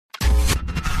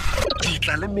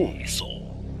tla le meso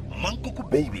Mankoko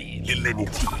baby le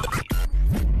lenity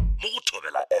mo go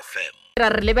Thobela FM ra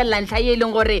re lebella ntlha ye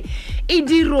leng gore e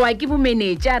dirwa ke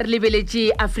Bomenetša re lebeletse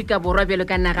Afrika-Borwa bjalo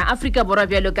ka naga Afrika-Borwa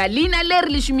bjalo ka leina le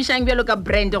re le šomišang bjalo ka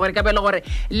brand gore ka bele gore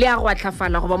le a go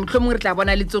atlhafala goba mohlomong re tla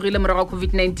bona le tsogile morago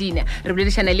Covid19 re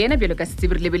boledišana le ena bjalo ka setse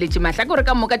re lebeletse mahla gore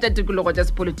ka moka tša tikologo tša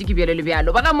sepolotiki bjalo le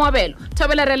bjalo ba ga Moabelo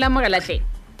Thobela re lamogela hle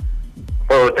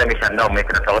o tsamishana no me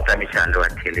ka go tsamishana lo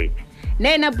atheletse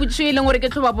nena putso e leng gore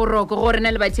ke tloba boroko gore na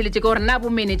le ba tšheletse ke gore na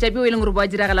Bomenetša bjo e leng gore bo a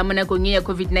diragala mo nakong ya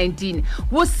Covid19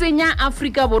 bo senya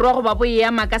Afrika-Borwa go ba bo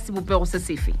ema ka sebopego se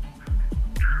sefe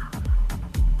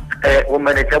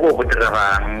Bomenetša bo go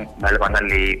diragang malebana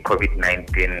le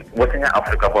Covid19 bo senya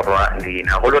Afrika-Borwa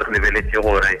leina go le re lebeletse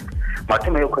gore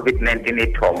mathomo ya Covid19 e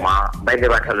thoma ba ile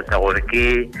ba tlhalosa gore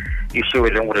ke issue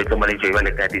e leng gore tlo mole jo ba le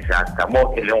ka disaster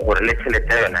mo e leng gore le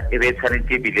tšhelete yona e be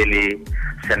tshwanetse bile le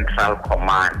Central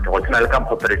Command go tsena le ka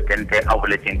president a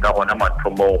boletseng ka gona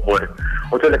mathomo gore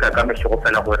o tlo le ka ka mešo go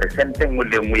fela gore senteng mo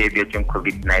le mo e bjetseng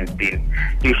Covid19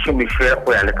 e šomišwe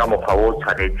go ya le ka mokgwa o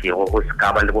tshwanetsego go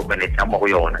ska ba le Bomenetša mo go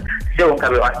yona seo nka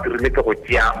be a dirile ke go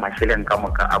tšea mašheleng ka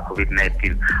moka a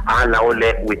Covid19 a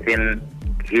laole within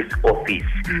his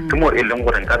office ke mo e leng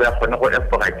gore nka be a kgone go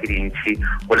efoga ke dintšhi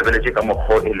go lebeletse ka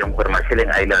mokgwa e leng gore mašheleng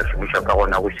a ile a šomišwa ka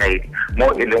gona go šaedi mo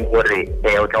e leng gore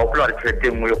o tla gopola gore tšhelete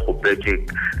nngwe e kgopetše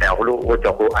go le go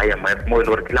tswa go IMF mo e le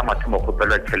gore ke la mathomo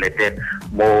kgopelwa tšhelete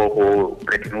mo go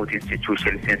Bretton Woods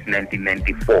Institution since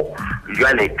 1994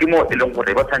 jwale ke mo e leng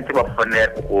gore ba tshwanetse ba kgone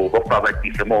go bofa ba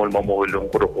tise mo e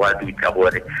leng gore go a dutla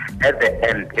gore at the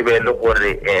end e be le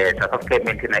gore South Africa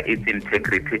maintain its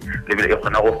integrity le be e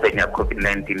kgona go fenya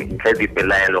Covid-19 ntle di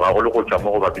pelaelo ga go le go tswa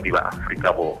mo go babedi ba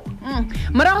Afrika-Borwa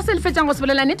morago se le fetsang go se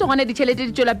bolela nnete gone ditšhelete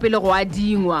di tswela pele go a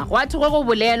dingwa go a thogo go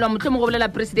bolelwa mohlomong go bolela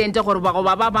presidente gore ba go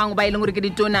ba bangwe ba e leng gore ke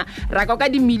ditona ra ka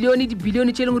dimilione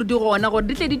dibilione tše e leng gore di gona gore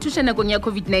di tle di thuša nakong ya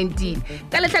Covid-19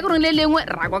 ka lehlakoreng le lengwe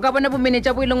ra ka bona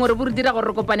Bomenetša bo e leng gore bo re dira gore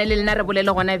re kopane le lena re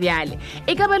bolele gona bjale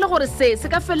e ka ba le gore se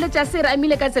ka feleletša se re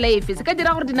amile ka tsela efe se ka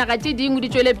dira gore dinaga tše dingwe di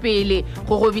tswele pele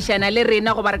go gobišana le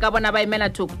rena goba re ka bona ba emela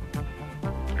thoko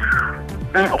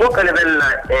go ka lebella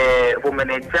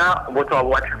Bomenetša bo tswa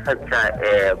bo tlhafatša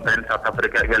brand South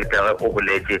Africa bjale ka o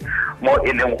boletse mo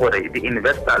e leng gore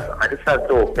di-investors ga di sa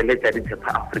tlo feletša di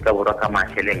tshepa Afrika-Borwa ka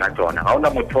mašheleng a tsona ga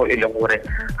ona motho e leng gore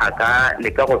a ka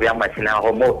leka go bea mašheleng a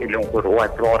go mo e leng gore o a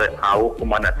tseba gore ga o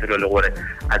fumana selo le gore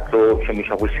a tlo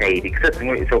šomiša bošaedi ke se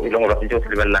sengwe seo e leng gore ba sentse go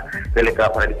se lebelela bjale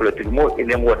ka gona dipolotiki mo e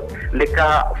leng gore le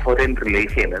ka foreign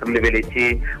relation re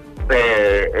lebeletse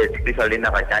tshepedišo le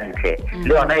naga tša ntle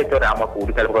le yona e tlo re ama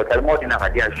kudu ka lebaka le mo dinaga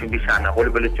di a šomišana go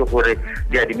lebeletse gore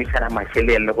di adimišana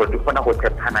mašheleng le gore di kgona go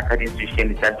tshepana ka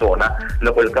di-institution tša tsona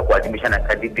le go leka go adimišana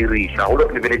ka didirišwa go le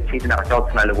lebeletse dinaga tša go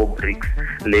tshwana le bo BRICS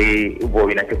le bo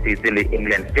United States le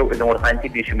England tšeo e leng gore gantši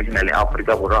di šomišana le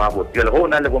Afrika-Borwa gabotse jale go o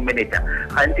na le Bomenetša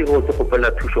gantši go tse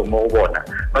kgopelela thušo mo go bona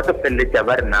ba tlo feleletša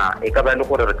ba rena e ka ba le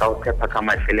gore re ka go tshepa ka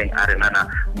mašheleng a renana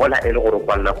mola e le gore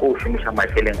kwalela go šomiša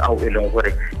mašheleng ao e leng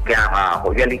gore ke a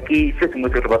gago jale ke se sengwe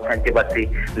se re ba tshwanetse ba se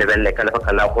lebelele ka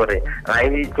lebaka la gore ga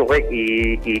e tloge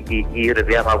e re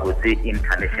bea gabotse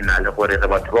international gore re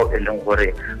batho bao e leng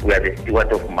gore we are the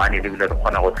steward of money le bile re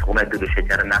kgona go tlhokomela tirišo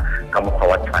tša rena ka mokgwa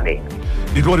wa tshwaneng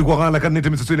di tlo di kwagala ka nnete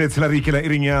metsotso ile tshela re ikela e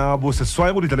reng ya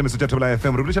boseswai go ditla le metso tša Thobela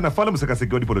FM re boledišana fa le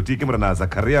mosekaseki wa dipolotiki morena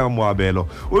Zachariah Moabelo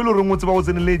o ile reng o tseba go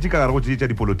tseneletše ka gare go tše tša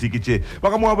dipolotiki tše ba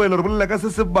ga Moabelo re bolela ka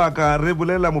se sebaka re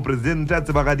bolela mopresidente a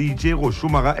tsebagaditše go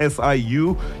šoma ga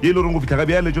SIU ye ile reng go fitlha ga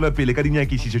bjale tšwela pele ka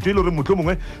dinyakišišo tše ile reng mohlho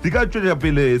mongwe di ka tšwela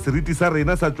pele seriti sa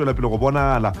rena sa tšwela pele go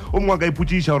bonala o mongwe a ka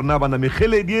ipotšiša gore na bana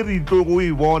megeledi e re tlo go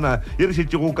e bona ye re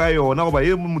šetšego ka yona goba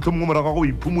ye mohlho mongwe morago go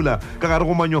iphumula ka gare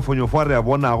go manyofonyofo a re a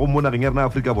bonago mo nageng ya rena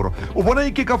Afrika-Borwa o bona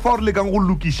e ke ka fao re lekang go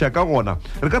lokiša ka gona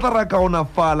re ka tla ra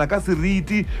kaonafala ka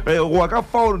seriti goa ka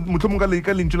fao mohlho mongwe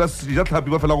ka lentšu la ja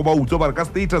tlhapi ba fela go ba utswa bare ka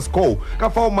status quo ka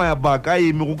fao mabaka a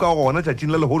emego ka gona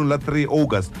tšatšing la lehono la 3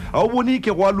 August ga o bone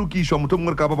ke go a lokišwa mohlho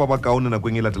mongwe re ka ba ba kaone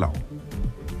nakong e latelago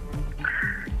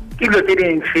ke dilo tse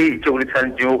dintšhi tšeo di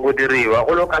tshwanetsego go diriwa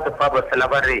go lo ka sefa ba fela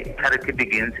ba re charity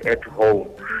begins at home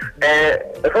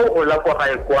ge o la kwa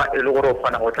gae kwa e le gore o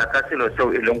kgona go tla ka selo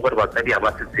seo e leng gore batsadi a ba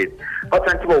se tsebe ba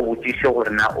tshwanetse ba botšiše gore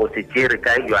na o se tšere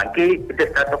kae jwang ke the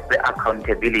start of the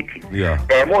accountability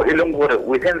mo e leng gore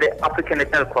within the African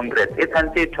National Congress e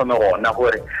tshwanetse e thome gona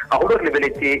gore ga go le re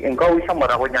lebeletse nka o iša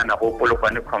moragonyana go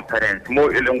polokwane conference mo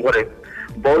e leng gore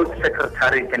both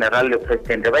Secretary General le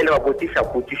President ba ile ba botsisha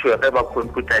potsiso ge ba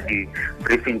conclude di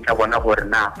briefing tsa bona gore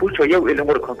na puso yeo e leng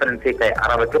gore conference e ka e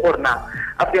araba ke gore na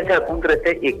Afrika Congress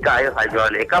e kae ga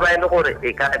jwale e ka ba ile gore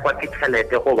e ka kwa ke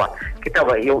tšhelete goba ke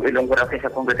taba yeo e leng gore Afrika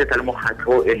Congress e tla le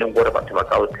mokgatlo e leng gore batho ba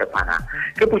ka o tshepana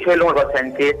ke puso e leng gore ba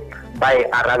tsantse ba e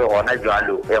arabe gona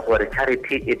jwalo gore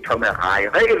charity e thome gae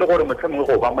ge e le gore motlhomongwe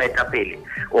go ba moetapele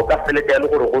o ka feleta le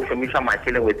gore go šomiša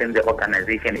mašheleng within the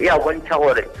organization e a bontšha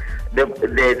gore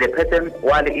the person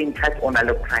while in charge on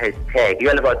a price tag you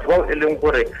are batho ba e leng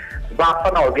gore ba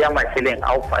kgona go bea mašheleng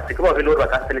a o fatshe ke ba e le gore ba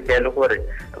ka feleta le gore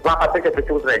ba gapetša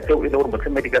go dira tšeo e le gore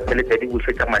motlhomedi ka feletša di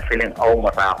bušetša mašheleng a o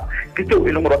morago ke tšeo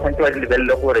e leng gore ba tshwanetse ba di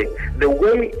lebelele gore the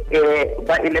way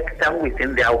ba electang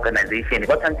within the organization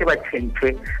ba tshwanetse ba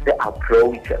change the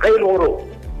approach ge e le gore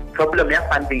problem ya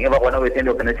funding eba gona within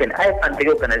the organization funding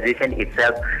organization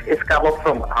itself is covered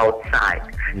from outside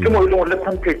ke mo ile le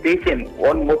compensation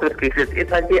on most cases it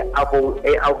has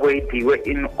avoided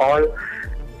in all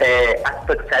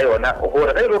aspects ya yona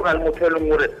gore ge e le gore le motho e leng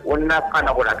gore o nna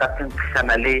kana gore a ka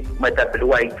sentšhana le moetapele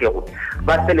wa ikego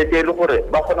ba feletse le gore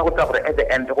ba kgona go tla gore at the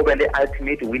end go be le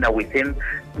ultimate winner within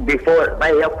before ba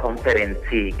ya conference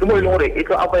ke mo e leng gore e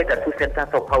tlo avoida two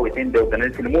centers of power within the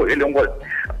organization mo e leng gore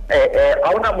a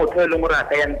ona motho e leng gore a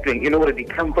ka ya ntweng e le gore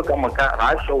di-camp ka moka ga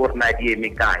a sho gore na di eme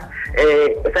kae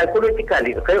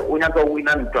psychologically ge o nyaka o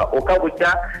wina ntwa o ka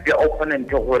botsa the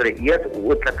opponent gore yes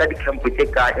o tla ka di-camp tse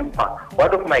kae empa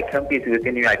what of my camp is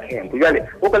within your camp jale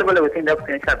o ka lebala within the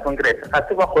Presidential Congress ga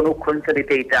se ba kgone go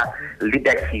consolidate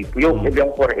leadership yo e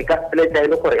leng gore e ka feletsa e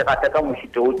le gore e gata ka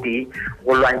mošito o tee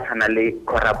go lwantšhana le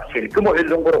corruption ke mo e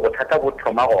leng gore bothata bo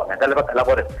thoma gona ka lebaka la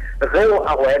gore ge o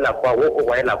a goela kwa wo o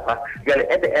goela kwa jale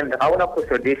at the end ga ona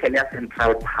consolidation ya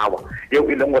central power yo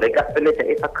e leng gore e ka feletsa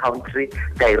e fa country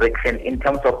direction in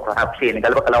terms of corruption ka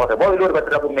lebaka la gore ba e le gore ba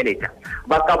dira bomenetša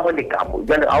ba ka mo le kamo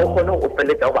jale ga o kgone go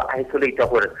feletsa o ba isolate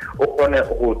gore o kgone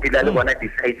go dila le bona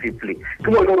decisively ke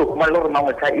mo e le gore kuma le gore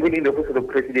mangwetša even in the office of the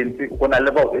president go na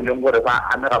le bao e leng gore ba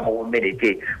amega mo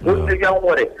bomenetšeng go se jang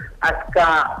gore a ska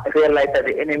realize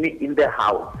the enemy in the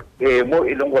house mo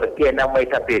e leng gore ke ena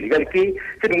moetapele jale ke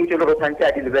se dingwe tse le go tshwantse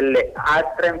a di lebelele a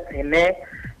strengthene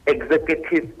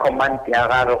executive command ya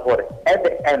gare gore at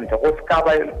the end go ska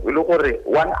ba le gore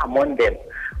one among them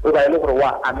o ba le gore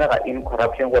wa amega in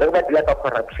corruption gore ba dila ka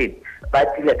corruption ba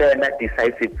dila ka yona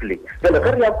decisively jale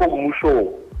ge re ya ko mmušong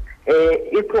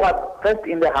e tloga first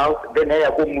in the house then ya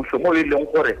go mmušo mo e leng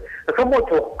gore ge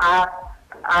motho a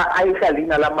isa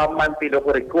leina la mampele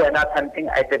gore ke wena something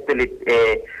a etepele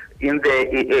in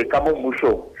the ka mo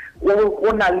mmušong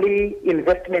o na le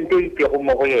investment e itego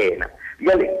mo go yena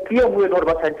jale ke ye mo e le gore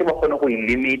ba tshwanetse ba kgone go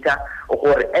ilimita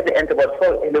gore at the end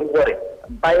batho e leng gore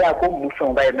ba ya ko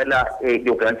mmušong ba emela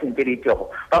di-organization tse di itego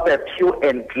ba ba pure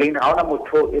and clean ga ona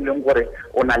motho e leng gore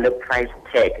o na le price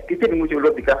tag ke tse dingwe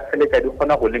tse di ka feletsa di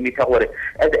kgona go limita gore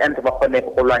at the end ba kgone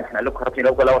go lwantšhana le corruption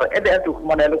la gore at the end o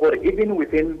fumana le gore even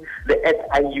within the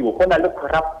SIU go na le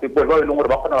corrupt people ba e leng gore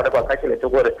ba kgona gore ba ka tšhelete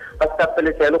gore ba ska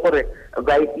feletsa le gore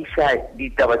ba iša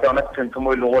ditaba tsa ona setshwantsho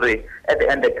mo e leng gore at the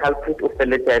end the culprit o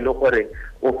feletsa le gore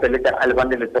o feletsa a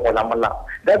lebane le tsego la molao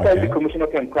that's why the commission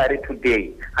of inquiry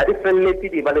today ga di feleletse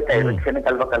di ba le direction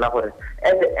ka lebaka la gore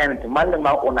at the end mang le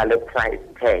mang o na le price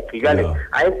tag jale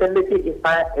a e feleletse e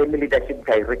fa leadership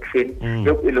direction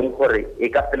yo e leng gore e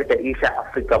ka feletsa e iša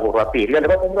Afrika-Borwa pele jale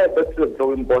ba tsongwa ba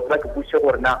drawing board ba ke buse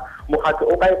gore na mokgatlo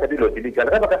o ka etsa dilo tse di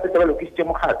jale ge ba ka fetsa ba lokisitše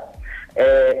mokgatlo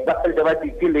ba feletsa ba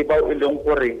dikile bao e leng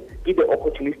gore ke the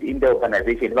opportunist in the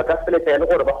organization ba ka feletsa le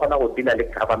gore ba kgona go dila le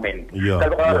government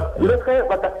le ge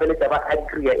ba ka feletsa ba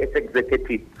agree as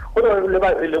executive gore le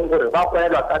ba e leng gore ba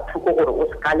kwaelwa ka thoko gore o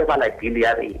ska lebala dile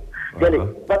ya rena jale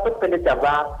ba ka feletsa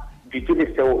ba ditile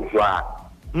seo jwang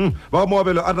ba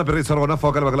Moabelo a nape re tshwara gona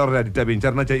fao ka lebaka la gore re a ditabeng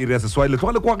tša rena tša iri ya seswai le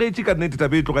tloga le kwagetše ka nnete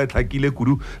tabe e tloga e tlhakile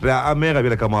kudu re a amega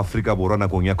bjale ka mo Afrika-Borwa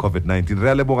nakong ya Covid19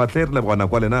 re a leboga tle re lebogana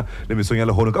kwa lena le mesong ya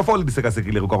lehono ka fao le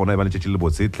disekasekilego ka gona e ba letšetše le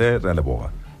botsetle re a leboga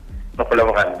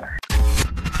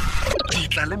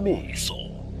ditla le meso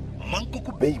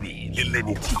mankoko baby le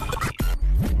lenetile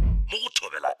mo go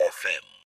Thobela FM.